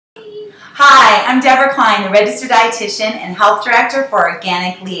Hi, I'm Deborah Klein, the Registered Dietitian and Health Director for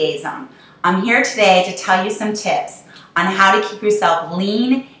Organic Liaison. I'm here today to tell you some tips on how to keep yourself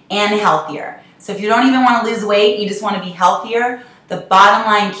lean and healthier. So if you don't even want to lose weight, you just want to be healthier, the bottom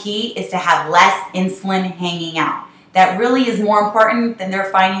line key is to have less insulin hanging out. That really is more important than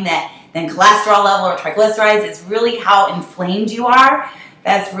they're finding than cholesterol level or triglycerides. It's really how inflamed you are.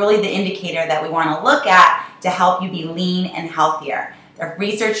 That's really the indicator that we want to look at to help you be lean and healthier. The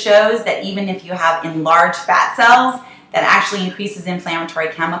research shows that even if you have enlarged fat cells, that actually increases inflammatory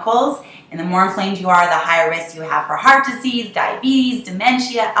chemicals. And the more inflamed you are, the higher risk you have for heart disease, diabetes,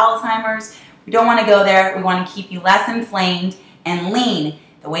 dementia, Alzheimer's. We don't want to go there. We want to keep you less inflamed and lean.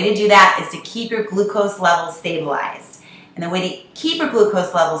 The way to do that is to keep your glucose levels stabilized. And the way to keep your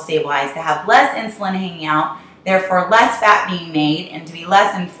glucose levels stabilized, to have less insulin hanging out, therefore less fat being made, and to be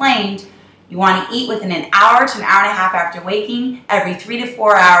less inflamed, you want to eat within an hour to an hour and a half after waking, every 3 to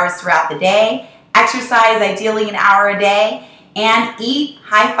 4 hours throughout the day. Exercise ideally an hour a day, and eat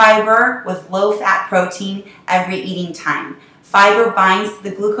high fiber with low fat protein every eating time. Fiber binds to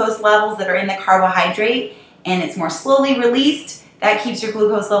the glucose levels that are in the carbohydrate, and it's more slowly released. That keeps your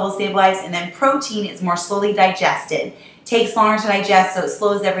glucose level stabilized, and then protein is more slowly digested. Takes longer to digest, so it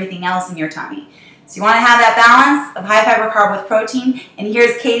slows everything else in your tummy. So you want to have that balance of high fiber carb with protein. And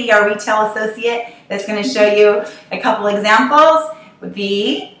here's Katie, our retail associate, that's going to show you a couple examples. Would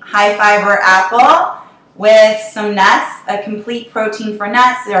be high fiber apple with some nuts, a complete protein for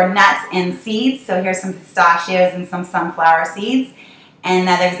nuts. There are nuts and seeds. So here's some pistachios and some sunflower seeds. And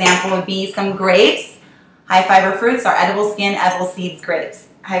another example would be some grapes. High fiber fruits are edible skin, edible seeds, grapes.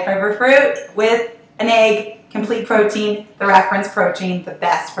 High fiber fruit with an egg, complete protein, the reference protein, the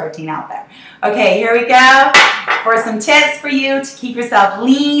best protein out there. Okay, here we go for some tips for you to keep yourself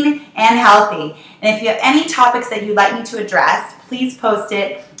lean and healthy. And if you have any topics that you'd like me to address, please post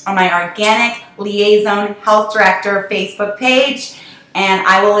it on my Organic Liaison Health Director Facebook page, and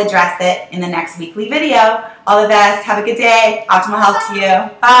I will address it in the next weekly video. All the best. Have a good day. Optimal health to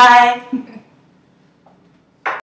you. Bye.